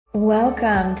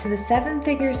Welcome to the Seven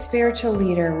Figure Spiritual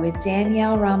Leader with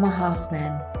Danielle Rama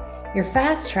Hoffman, your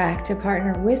fast track to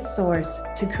partner with Source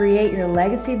to create your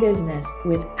legacy business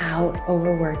without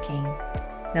overworking.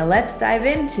 Now let's dive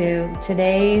into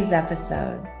today's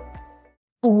episode.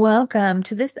 Welcome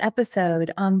to this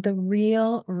episode on the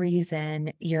real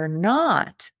reason you're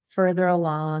not further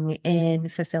along in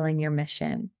fulfilling your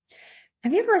mission.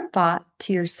 Have you ever thought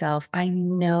to yourself, I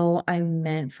know I'm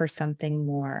meant for something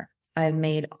more. I've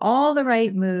made all the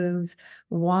right moves.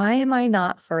 Why am I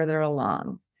not further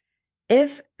along?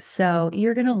 If so,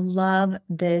 you're going to love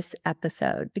this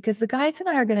episode because the guides and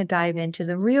I are going to dive into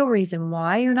the real reason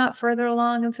why you're not further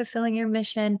along in fulfilling your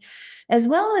mission, as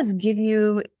well as give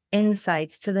you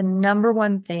insights to the number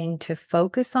one thing to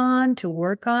focus on, to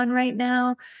work on right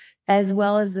now, as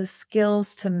well as the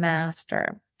skills to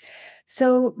master.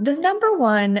 So the number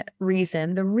one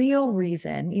reason, the real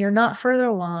reason you're not further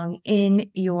along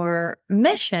in your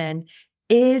mission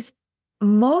is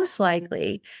most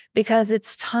likely because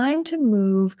it's time to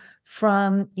move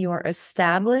from your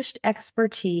established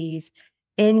expertise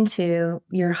into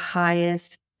your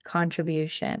highest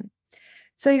contribution.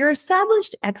 So your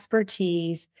established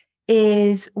expertise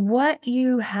is what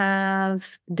you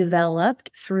have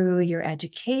developed through your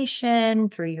education,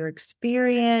 through your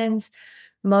experience.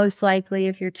 Most likely,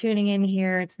 if you're tuning in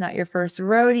here, it's not your first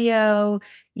rodeo.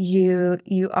 You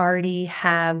already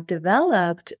have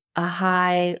developed a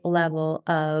high level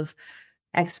of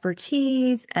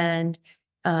expertise and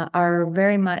are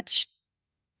very much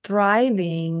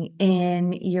thriving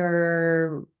in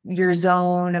your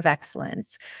zone of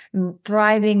excellence.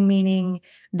 Thriving meaning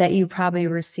that you probably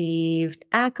received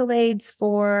accolades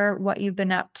for what you've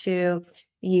been up to.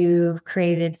 You've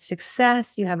created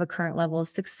success. You have a current level of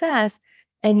success.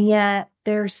 And yet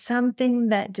there's something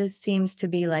that just seems to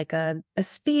be like a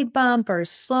speed bump or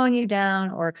slowing you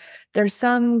down, or there's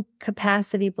some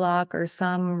capacity block or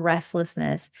some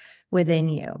restlessness within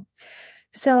you.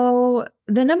 So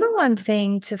the number one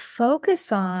thing to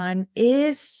focus on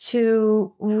is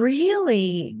to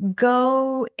really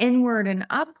go inward and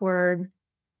upward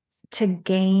to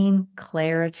gain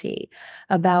clarity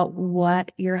about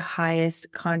what your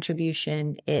highest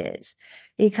contribution is,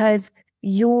 because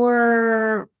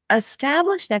your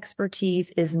established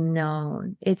expertise is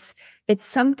known. It's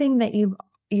something that you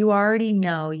already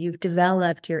know, you've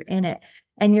developed, you're in it.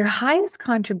 And your highest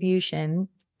contribution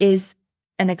is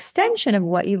an extension of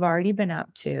what you've already been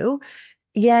up to,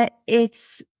 yet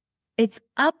it's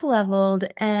up leveled,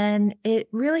 and it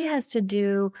really has to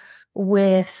do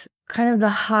with kind of the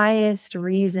highest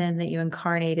reason that you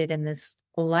incarnated in this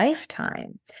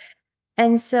lifetime.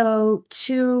 And so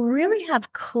to really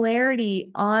have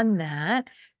clarity on that,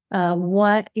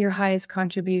 what your highest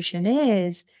contribution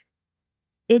is,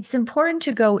 it's important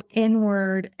to go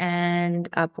inward and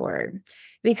upward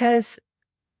because,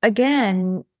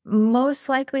 again, most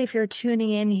likely if you're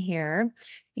tuning in here,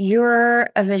 you're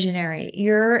a visionary,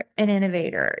 you're an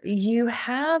innovator, you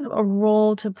have a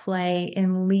role to play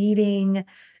in leading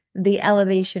the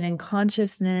elevation in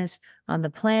consciousness on the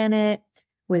planet,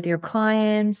 with your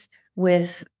clients,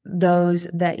 with those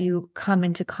that you come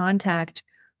into contact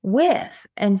with.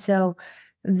 And so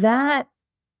that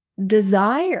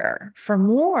desire for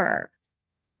more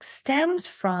stems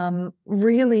from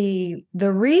really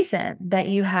the reason that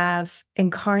you have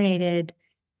incarnated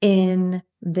in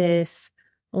this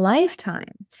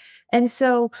lifetime. And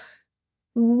so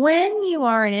when you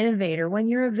are an innovator, when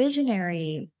you're a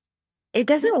visionary, it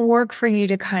doesn't work for you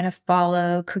to kind of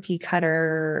follow cookie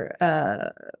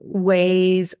cutter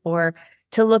ways, or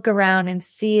to look around and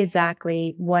see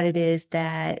exactly what it is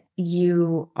that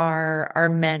you are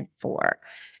meant for.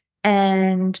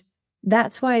 And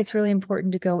that's why it's really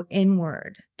important to go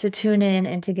inward, to tune in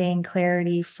and to gain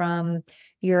clarity from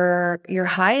your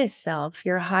highest self,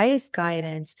 your highest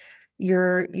guidance,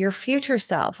 your future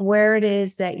self, where it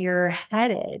is that you're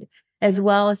headed, as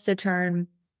well as to turn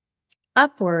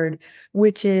upward,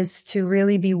 which is to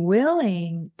really be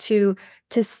willing to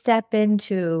step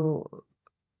into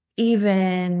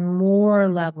even more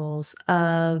levels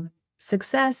of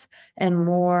success and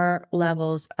more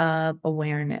levels of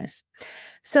awareness.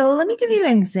 So let me give you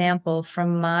an example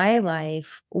from my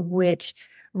life, which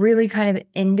really kind of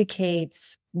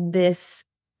indicates this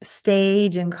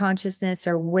stage in consciousness,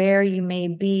 or where you may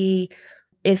be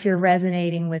if you're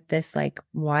resonating with this, like,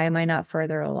 why am I not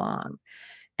further along?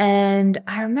 And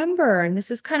I remember, and this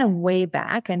is kind of way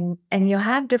back, and you'll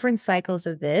have different cycles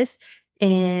of this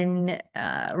in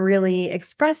really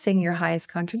expressing your highest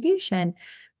contribution.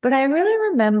 But I really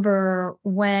remember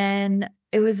when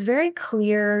it was very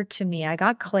clear to me. I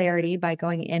got clarity by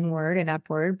going inward and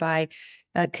upward, by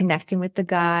connecting with the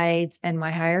guides and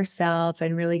my higher self,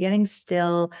 and really getting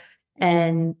still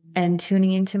and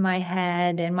tuning into my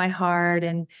head and my heart,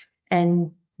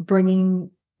 and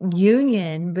bringing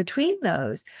union between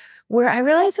those, where I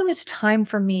realized it was time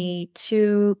for me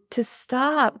to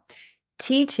stop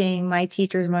teaching my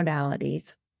teacher's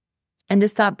modalities and to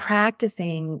stop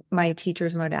practicing my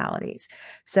teacher's modalities.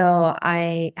 So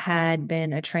I had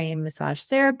been a trained massage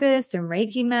therapist and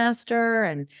Reiki master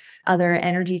and other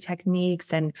energy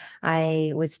techniques, and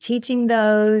I was teaching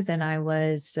those, and I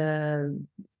was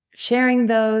sharing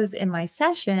those in my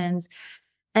sessions.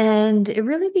 And it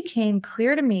really became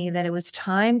clear to me that it was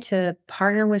time to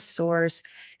partner with Source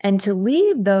and to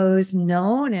leave those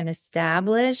known and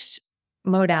established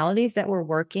modalities that were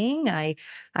working. I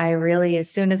really, as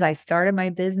soon as I started my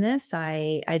business,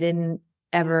 I didn't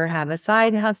ever have a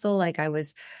side hustle. Like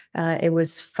it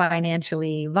was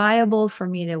financially viable for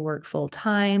me to work full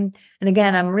time. And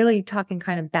again, I'm really talking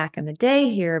kind of back in the day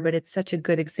here, but it's such a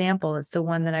good example. It's the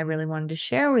one that I really wanted to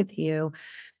share with you.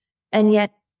 And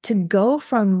yet, to go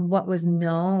from what was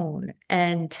known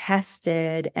and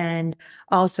tested and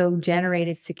also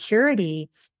generated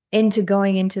security into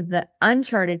going into the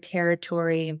uncharted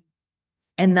territory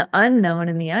and the unknown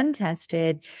and the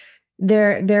untested,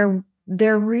 there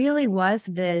really was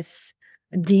this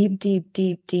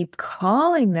deep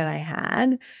calling that I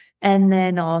had. And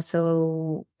then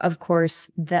also, of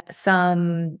course,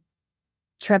 some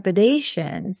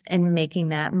trepidations in making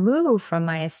that move from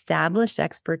my established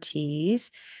expertise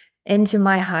into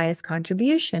my highest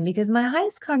contribution, because my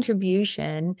highest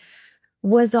contribution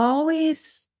was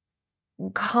always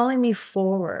calling me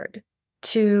forward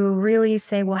to really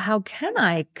say, well, how can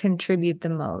I contribute the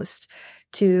most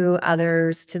to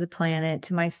others, to the planet,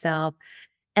 to myself?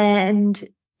 And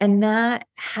that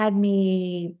had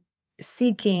me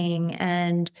seeking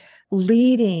and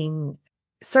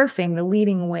surfing the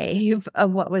leading wave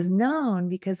of what was known,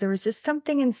 because there was just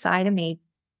something inside of me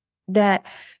that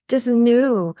just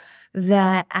knew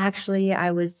that actually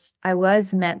I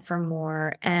was meant for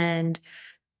more, and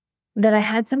that I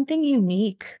had something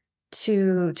unique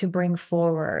to bring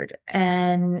forward.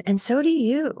 And so do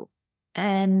you.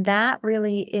 And that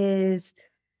really is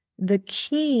the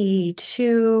key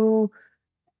to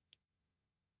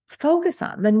focus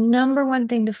on. The number one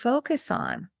thing to focus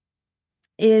on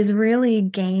is really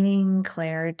gaining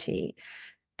clarity.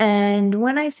 And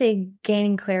when I say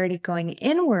gaining clarity, going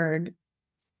inward,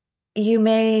 you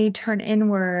may turn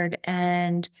inward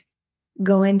and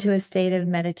go into a state of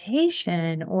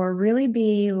meditation, or really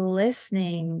be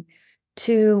listening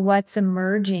to what's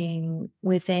emerging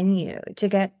within you, to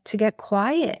get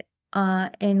quiet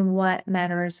in what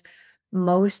matters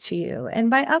most to you.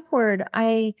 And by upward,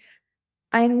 I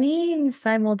mean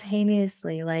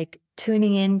simultaneously, like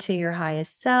tuning into your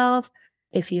highest self.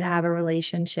 If you have a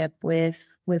relationship with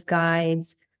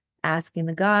guides, asking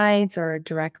the guides, or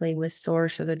directly with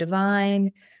Source or the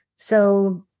divine.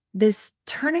 So this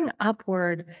turning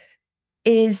upward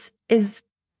is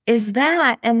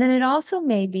that. And then it also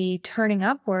may be turning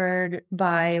upward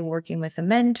by working with a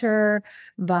mentor,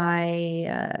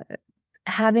 by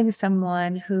having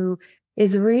someone who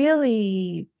is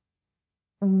really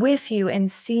with you and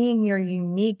seeing your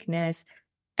uniqueness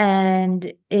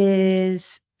and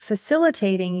is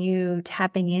facilitating you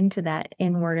tapping into that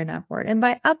inward and upward. And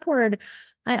by upward,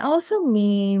 I also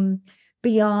mean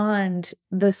beyond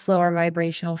the slower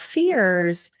vibrational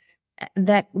fears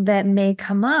that may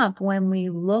come up when we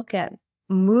look at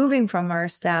moving from our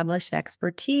established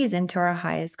expertise into our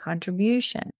highest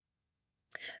contribution.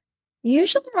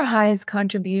 Usually our highest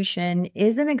contribution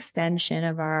is an extension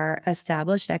of our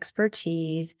established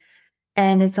expertise,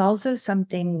 and it's also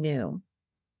something new.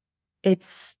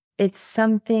 It's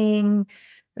something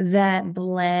that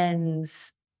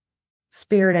blends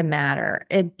spirit and matter.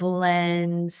 It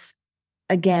blends,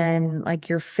 again, like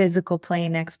your physical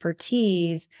plane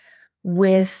expertise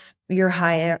with your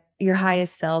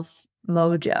highest self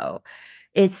mojo.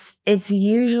 It's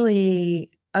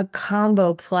usually a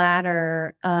combo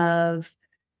platter of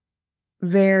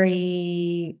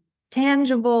very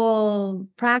tangible,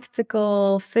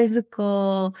 practical,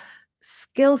 physical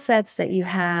skill sets that you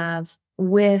have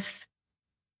with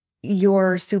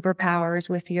your superpowers,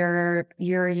 with your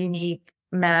unique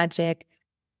magic,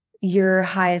 your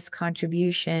highest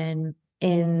contribution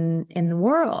in the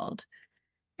world.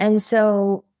 And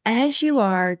so as you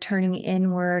are turning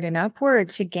inward and upward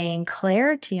to gain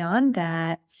clarity on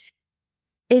that,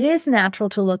 it is natural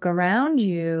to look around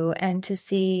you and to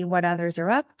see what others are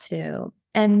up to.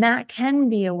 And that can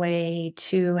be a way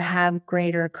to have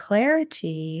greater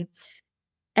clarity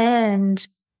And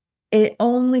it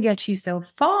only gets you so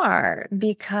far,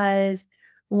 because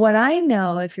what I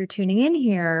know, if you're tuning in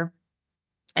here,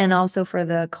 and also for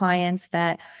the clients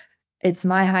that it's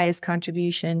my highest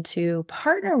contribution to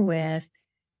partner with,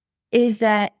 is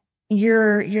that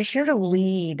you're here to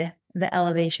lead the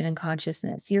elevation in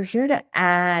consciousness. You're here to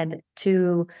add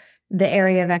to the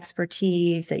area of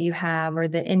expertise that you have, or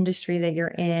the industry that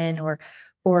you're in,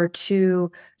 or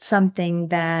to something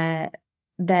that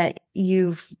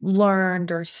you've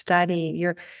learned or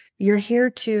studied. You're here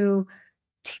to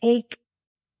take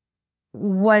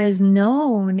what is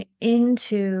known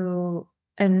into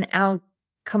an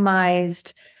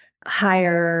alchemized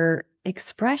higher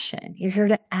expression. You're here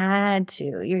to add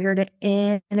to, you're here to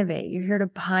innovate, you're here to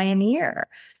pioneer.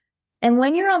 And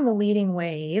when you're on the leading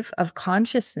wave of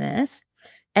consciousness,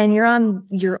 and you're on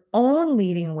your own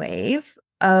leading wave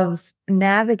of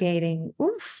navigating,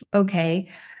 okay,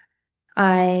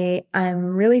 I'm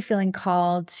really feeling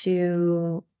called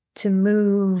to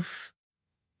move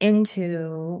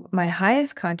into my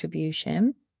highest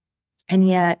contribution. And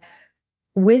yet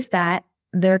with that,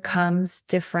 there comes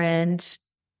different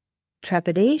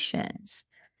trepidations.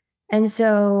 And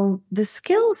so the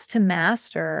skills to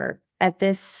master at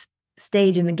this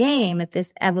stage in the game, at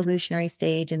this evolutionary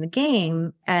stage in the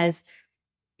game, as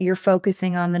you're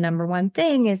focusing on the number one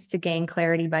thing is to gain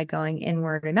clarity by going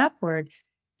inward and upward.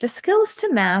 The skills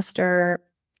to master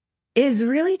is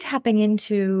really tapping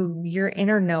into your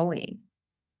inner knowing,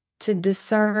 to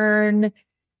discern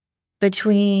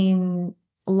between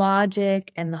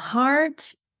logic and the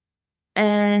heart,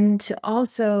 and to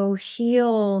also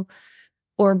heal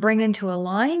or bring into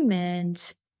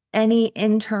alignment any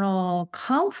internal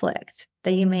conflict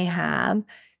that you may have,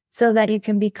 so that you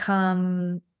can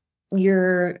become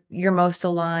your most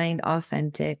aligned,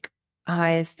 authentic,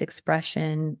 highest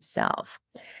expression self.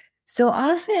 So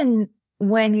often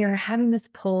when you're having this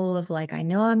pull of like, I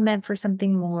know I'm meant for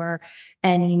something more,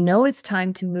 and you know it's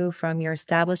time to move from your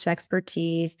established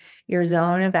expertise, your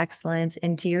zone of excellence,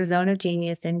 into your zone of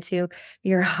genius, into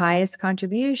your highest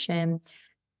contribution,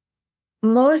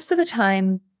 most of the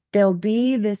time there'll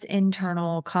be this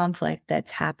internal conflict that's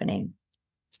happening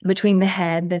between the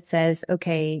head that says,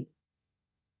 okay,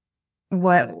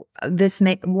 why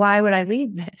would I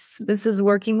leave this? This is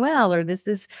working well, or this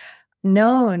is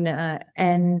known,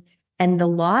 and the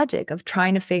logic of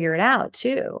trying to figure it out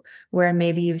too, where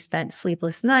maybe you've spent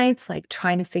sleepless nights like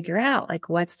trying to figure out like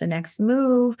what's the next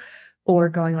move, or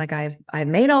going like I've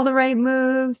made all the right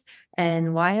moves,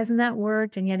 and why hasn't that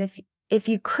worked? And yet if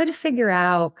you could figure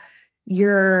out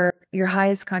your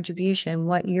highest contribution,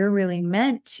 what you're really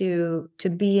meant to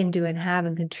be and do and have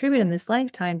and contribute in this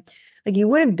lifetime, like you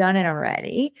would have done it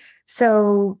already.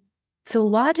 So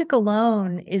logic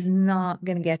alone is not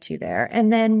going to get you there.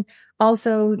 And then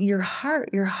also your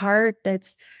heart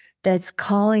that's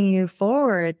calling you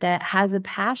forward, that has a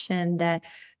passion that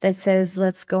says,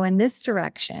 let's go in this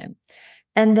direction.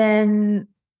 And then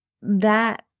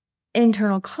that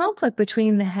internal conflict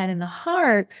between the head and the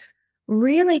heart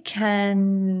really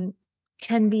can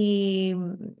be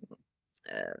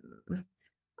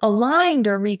aligned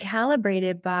or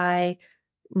recalibrated by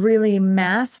really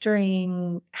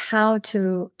mastering how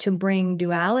to bring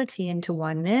duality into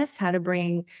oneness, how to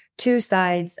bring two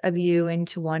sides of you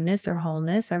into oneness or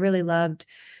wholeness. I really loved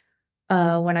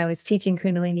when I was teaching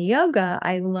Kundalini yoga,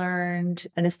 I learned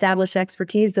an established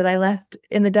expertise that I left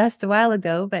in the dust a while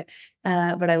ago, but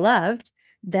I loved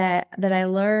that I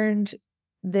learned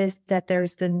this, that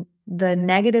there's the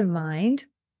negative mind,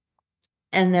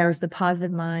 and there's the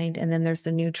positive mind, and then there's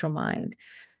the neutral mind.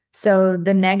 So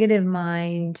the negative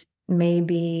mind may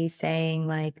be saying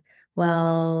like,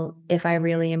 well, if I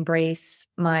really embrace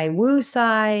my woo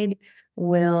side,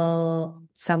 will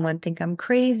someone think I'm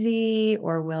crazy,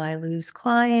 or will I lose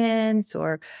clients,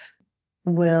 or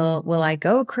will I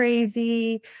go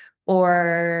crazy?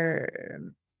 Or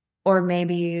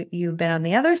maybe you've been on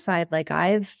the other side, like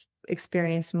I've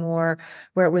experienced more,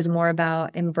 where it was more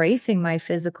about embracing my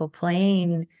physical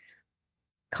plane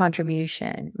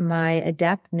contribution, my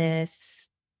adeptness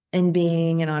in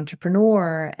being an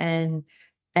entrepreneur, and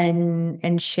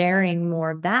sharing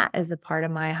more of that as a part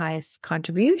of my highest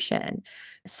contribution.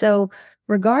 So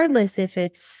regardless if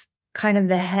it's kind of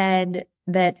the head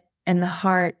and the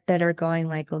heart that are going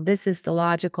like, well, this is the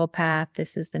logical path,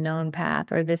 this is the known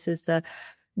path, or this is the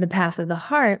path of the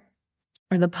heart,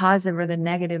 or the positive or the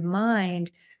negative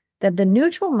mind, that the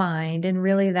neutral mind, and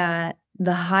really that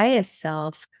the highest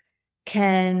self,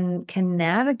 can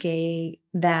navigate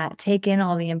that, take in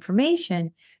all the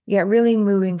information, yet really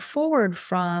moving forward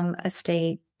from a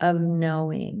state of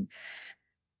knowing.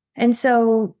 And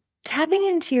so tapping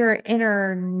into your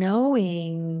inner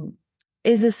knowing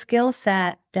is a skill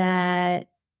set that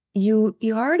you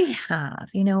already have.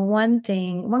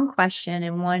 One question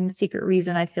and one secret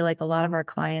reason I feel like a lot of our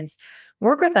clients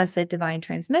work with us at Divine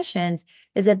Transmissions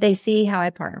is that they see how I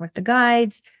partner with the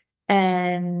guides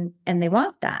and they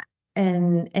want that.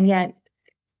 And yet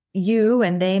you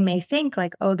and they may think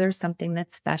like, oh, there's something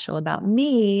that's special about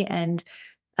me and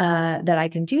that I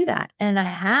can do that. And I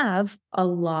have a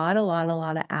lot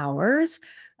of hours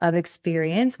of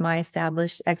experience, my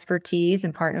established expertise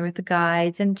and partner with the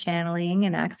guides and channeling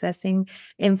and accessing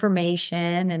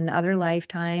information and other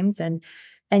lifetimes. And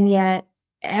yet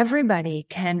everybody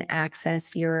can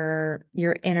access your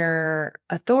inner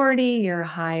authority, your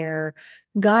higher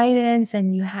guidance,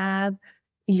 and you have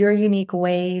your unique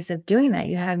ways of doing that.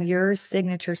 You have your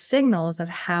signature signals of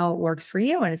how it works for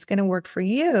you, and it's going to work for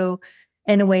you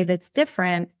in a way that's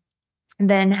different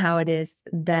than how it is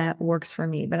that works for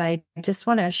me. But I just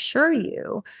want to assure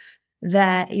you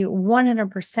that you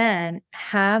 100%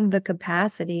 have the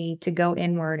capacity to go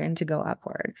inward and to go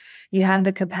upward. You have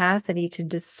the capacity to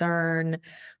discern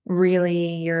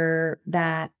really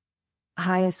that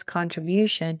highest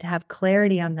contribution, to have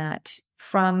clarity on that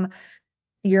from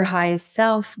your highest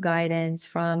self guidance,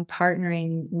 from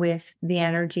partnering with the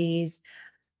energies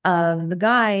of the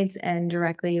guides and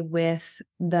directly with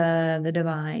the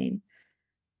divine.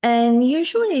 And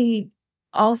usually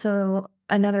also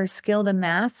another skill to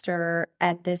master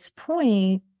at this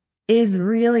point is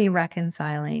really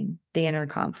reconciling the inner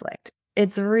conflict.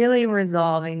 It's really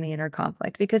resolving the inner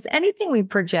conflict, because anything we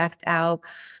project out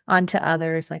onto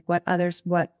others, like what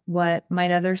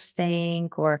might others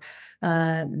think, or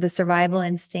the survival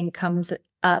instinct comes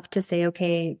up to say,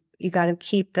 okay, you got to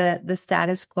keep the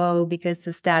status quo because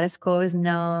the status quo is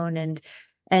known,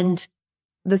 and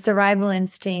the survival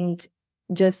instinct,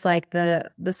 just like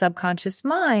the subconscious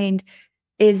mind,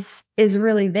 is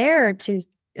really there to,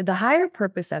 the higher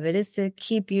purpose of it is to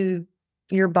keep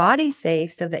your body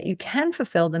safe so that you can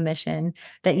fulfill the mission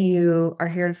that you are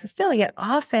here to fulfill. Yet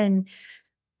often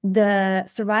the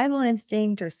survival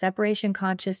instinct or separation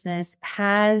consciousness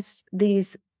has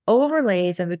these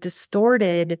overlays of a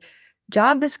distorted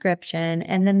job description,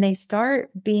 and then they start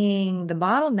being the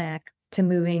bottleneck to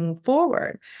moving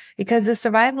forward, because the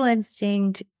survival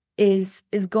instinct is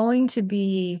going to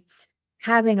be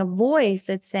having a voice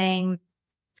that's saying,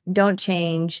 don't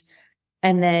change.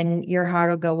 And then your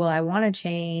heart will go, well, I want to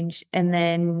change. And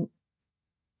then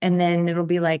it'll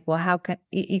be like, well, how can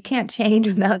you can't change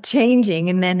without changing.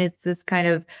 And then it's this kind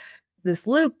of this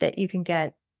loop that you can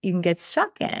get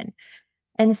stuck in.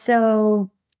 And so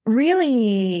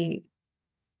really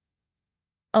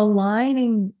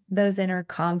aligning those inner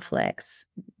conflicts,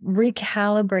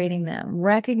 recalibrating them,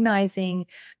 recognizing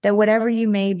that whatever you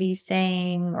may be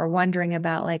saying or wondering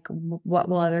about, like what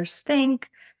will others think,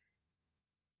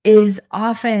 is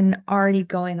often already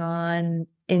going on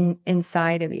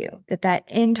inside of you. That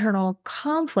internal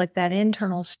conflict, that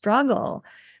internal struggle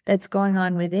that's going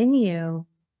on within you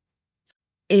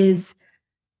is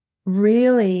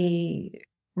really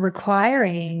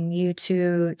requiring you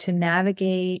to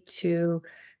navigate,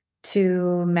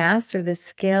 to master the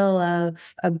skill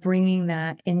of bringing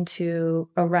that into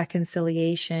a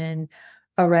reconciliation,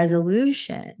 a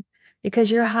resolution.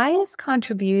 Because your highest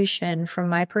contribution, from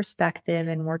my perspective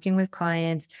and working with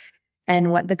clients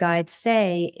and what the guides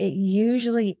say, it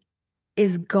usually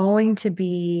is going to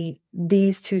be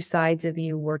these two sides of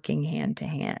you working hand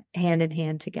in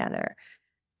hand together.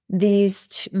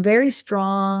 These very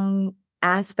strong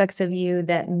aspects of you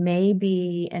that may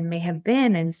be and may have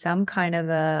been in some kind of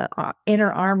a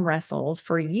inner arm wrestle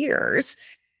for years,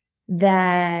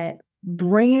 that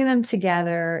bringing them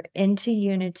together into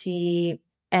unity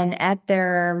and at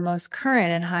their most current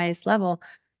and highest level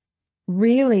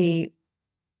really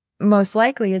most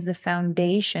likely is the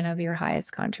foundation of your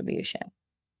highest contribution.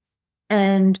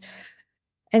 And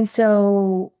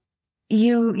so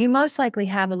you most likely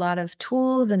have a lot of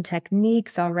tools and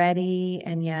techniques already.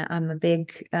 And yeah, I'm a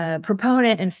big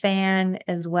proponent and fan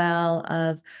as well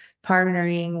of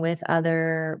partnering with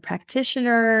other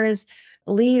practitioners,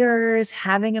 leaders,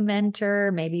 having a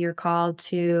mentor. Maybe you're called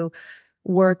to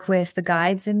work with the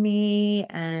guides in me,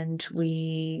 and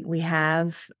we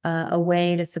have a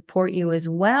way to support you as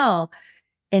well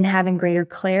in having greater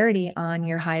clarity on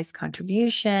your highest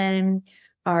contribution.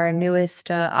 Our newest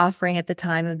offering at the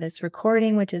time of this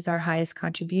recording, which is our highest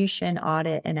contribution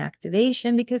audit and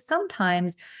activation, because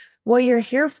sometimes what you're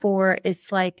here for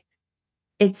is like,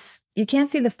 you can't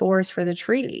see the forest for the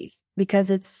trees, because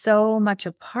it's so much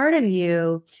a part of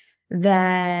you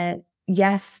that,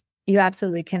 yes, you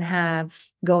absolutely can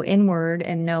go inward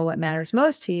and know what matters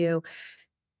most to you.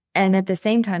 And at the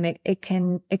same time, it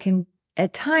can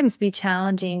at times be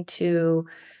challenging to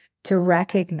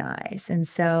recognize. And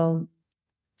so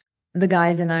the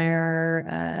guys and I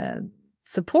are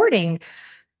supporting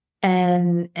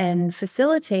and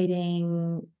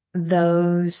facilitating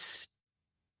those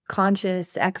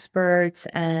conscious experts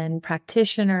and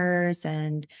practitioners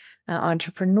and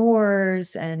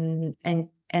entrepreneurs and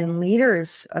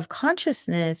leaders of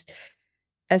consciousness,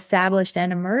 established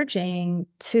and emerging,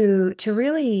 to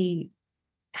really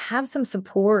have some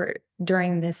support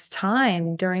during this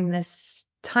time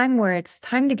where it's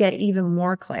time to get even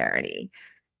more clarity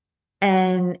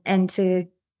and to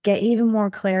get even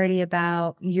more clarity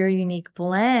about your unique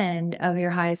blend of your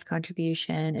highest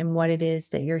contribution and what it is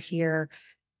that you're here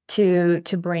to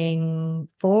bring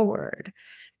forward.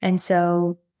 And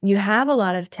so you have a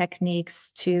lot of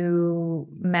techniques to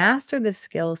master the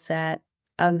skill set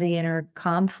of the inner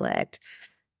conflict.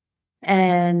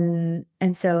 And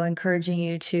so encouraging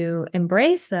you to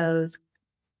embrace those,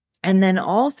 and then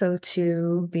also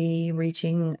to be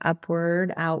reaching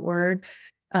upward, outward,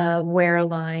 where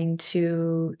aligned,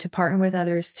 to partner with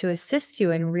others to assist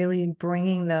you in really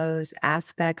bringing those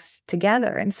aspects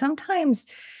together. And sometimes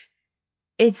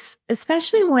it's,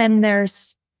 especially when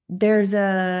there's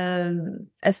a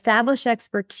established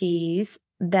expertise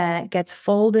that gets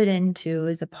folded into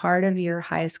as a part of your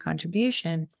highest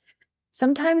contribution.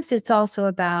 Sometimes it's also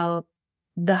about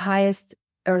the highest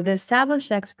or the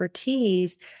established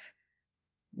expertise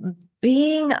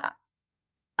being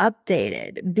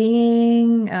updated,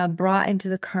 being brought into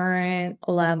the current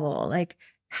level, like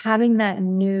having that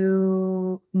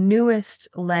newest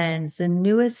lens, the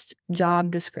newest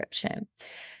job description.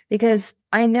 Because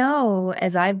I know,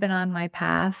 as I've been on my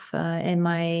path in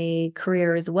my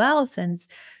career as well since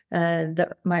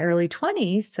my early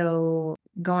 20s, so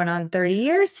going on 30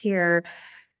 years here,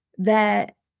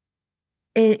 that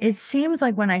it seems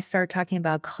like when I start talking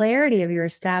about clarity of your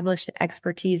established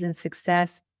expertise and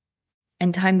success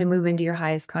and time to move into your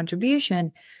highest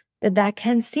contribution, that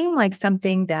can seem like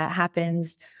something that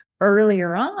happens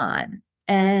earlier on.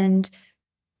 And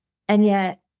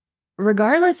yet,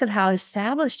 regardless of how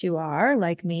established you are,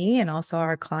 like me and also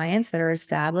our clients that are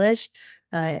established,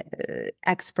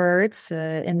 experts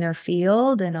in their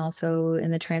field and also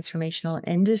in the transformational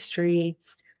industry,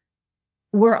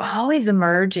 we're always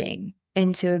emerging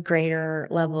into a greater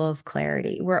level of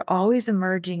clarity. We're always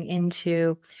emerging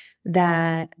into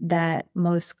that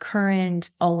most current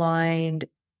aligned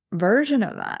version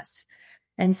of us.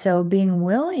 And so being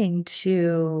willing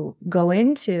to go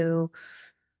into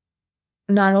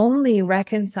not only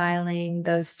reconciling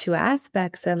those two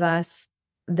aspects of us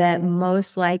that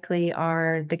most likely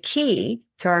are the key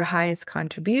to our highest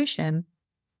contribution,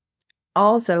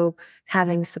 also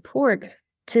having support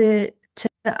to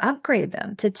upgrade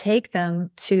them, to take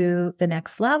them to the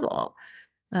next level,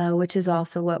 which is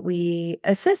also what we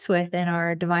assist with in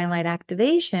our Divine Light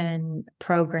Activation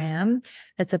program.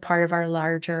 That's a part of our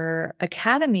larger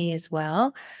academy as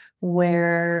well,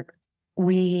 where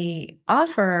we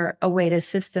offer a way to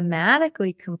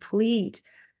systematically complete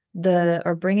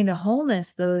or bring into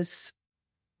wholeness those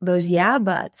yeah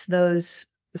buts, those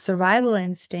survival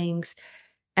instincts,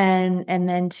 and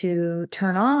then to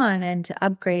turn on and to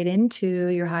upgrade into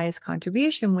your highest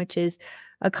contribution, which is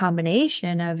a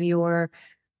combination of your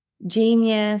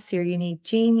genius, your unique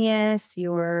genius,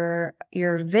 your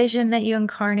vision that you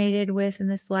incarnated with in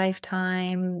this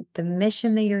lifetime, the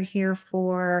mission that you're here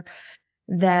for.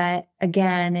 That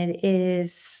again, it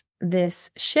is this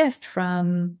shift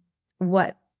from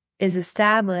what is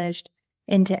established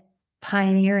into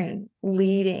pioneering,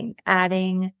 leading,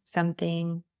 adding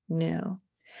something new.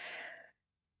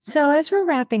 So as we're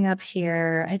wrapping up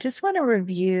here, I just want to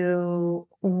review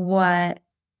what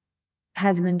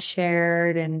has been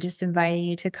shared and just inviting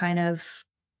you to kind of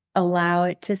allow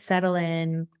it to settle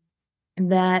in,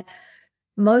 that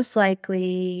most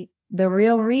likely the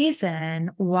real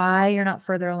reason why you're not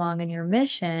further along in your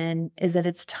mission is that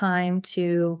it's time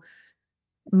to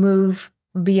move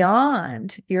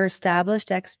beyond your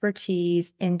established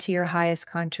expertise into your highest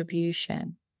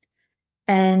contribution.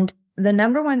 And the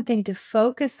number one thing to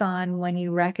focus on when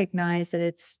you recognize that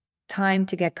it's time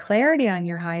to get clarity on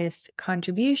your highest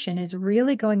contribution is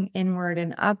really going inward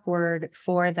and upward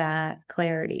for that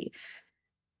clarity.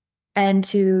 And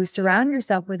to surround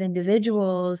yourself with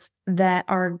individuals that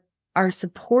are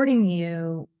supporting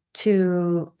you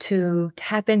to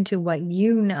tap into what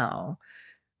you know,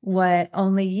 what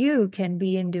only you can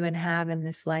be and do and have in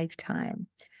this lifetime.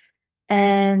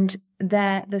 And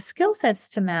that the skill sets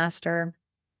to master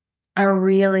are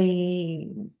really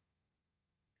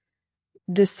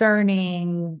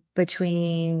discerning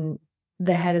between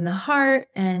the head and the heart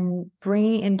and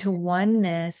bringing into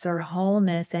oneness or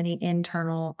wholeness any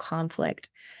internal conflict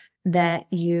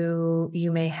that you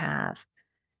may have.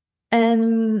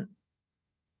 And,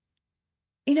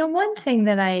 one thing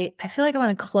that I feel like I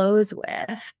want to close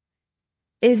with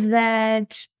is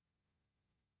that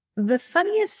the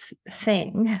funniest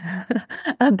thing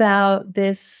about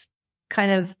this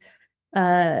kind of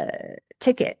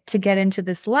ticket to get into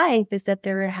this life is that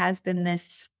there has been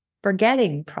this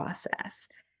forgetting process,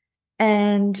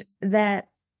 and that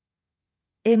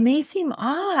it may seem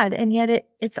odd, and yet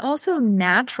it's also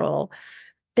natural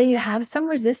that you have some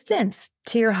resistance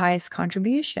to your highest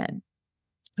contribution,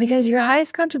 because your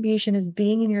highest contribution is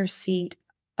being in your seat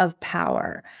of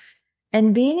power.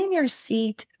 And being in your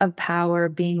seat of power,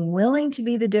 being willing to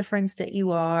be the difference that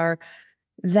you are,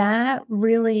 that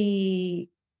really,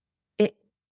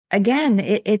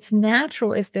 it's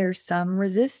natural if there's some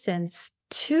resistance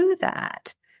to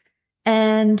that.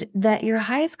 And that your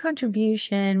highest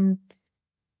contribution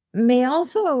may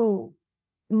also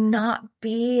not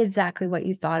be exactly what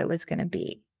you thought it was going to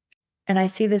be. And I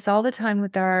see this all the time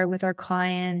with our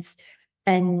clients.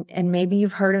 And maybe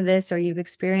you've heard of this, or you've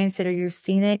experienced it, or you've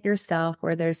seen it yourself,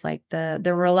 where there's like the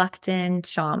reluctant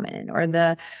shaman, or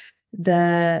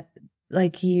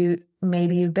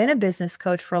maybe you've been a business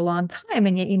coach for a long time,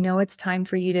 and yet it's time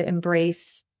for you to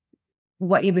embrace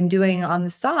what you've been doing on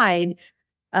the side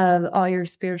of all your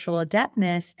spiritual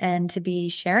adeptness, and to be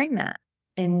sharing that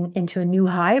into a new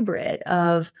hybrid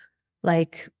of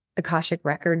like Akashic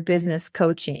Record business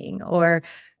coaching, or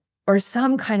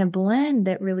some kind of blend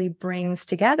that really brings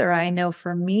together. I know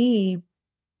for me,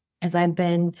 as I've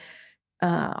been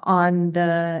on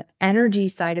the energy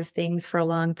side of things for a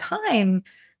long time,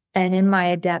 and in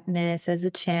my adeptness as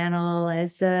a channel,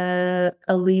 as a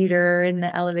leader in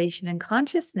the elevation and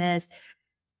consciousness.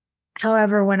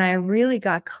 However, when I really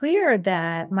got clear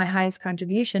that my highest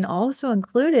contribution also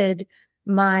included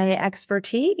my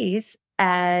expertise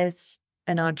as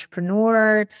an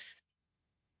entrepreneur,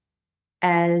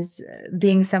 as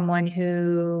being someone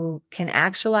who can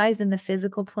actualize in the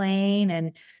physical plane,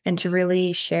 and to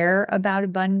really share about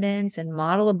abundance and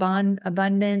model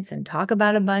abundance and talk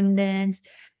about abundance,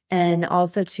 and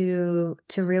also to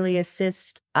really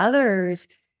assist others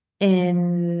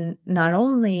in not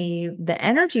only the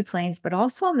energy planes, but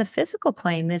also on the physical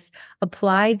plane, this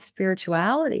applied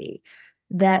spirituality,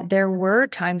 that there were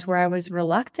times where I was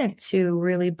reluctant to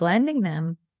really blending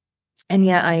them. And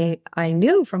yet I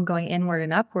knew from going inward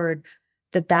and upward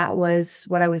that was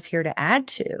what I was here to add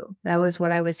to. That was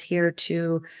what I was here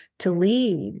to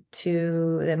lead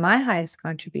to. That my highest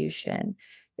contribution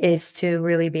is to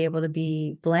really be able to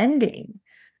be blending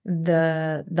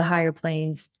the higher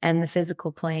planes and the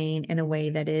physical plane in a way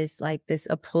that is like this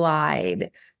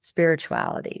applied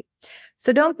spirituality.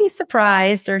 So don't be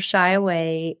surprised or shy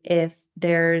away if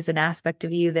there's an aspect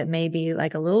of you that may be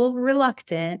like a little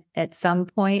reluctant at some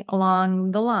point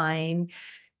along the line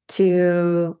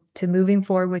to moving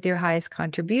forward with your highest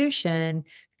contribution,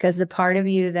 because the part of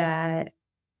you that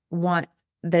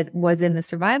was in the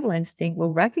survival instinct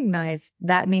will recognize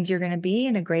that means you're going to be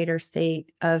in a greater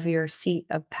state of your seat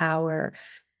of power.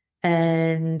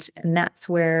 And that's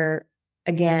where,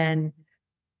 again,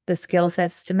 the skill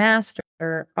sets to master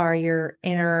are your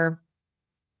inner,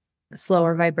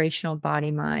 slower vibrational body,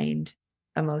 mind,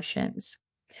 emotions.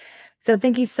 So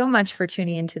thank you so much for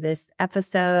tuning into this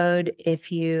episode.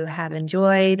 If you have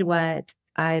enjoyed what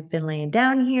I've been laying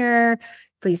down here,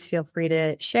 please feel free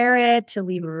to share it, to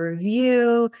leave a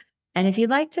review. And if you'd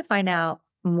like to find out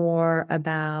more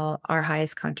about our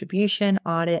highest contribution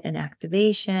audit and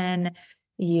activation,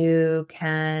 you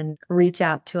can reach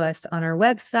out to us on our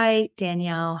website,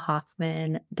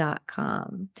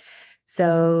 daniellehoffman.com.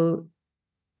 So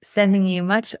sending you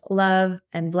much love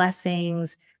and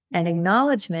blessings and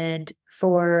acknowledgement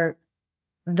for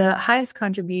the highest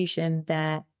contribution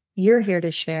that you're here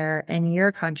to share, and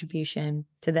your contribution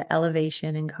to the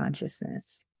elevation in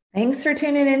consciousness. Thanks for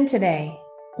tuning in today.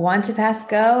 Want to pass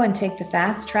go and take the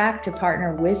fast track to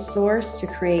partner with Source to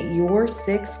create your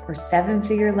 6 or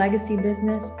 7-figure legacy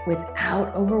business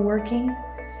without overworking?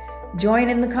 Join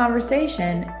in the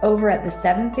conversation over at the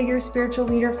 7-Figure Spiritual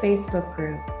Leader Facebook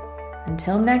group.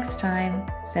 Until next time,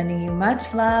 sending you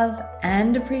much love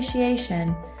and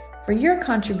appreciation for your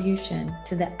contribution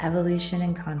to the evolution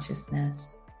in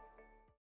consciousness.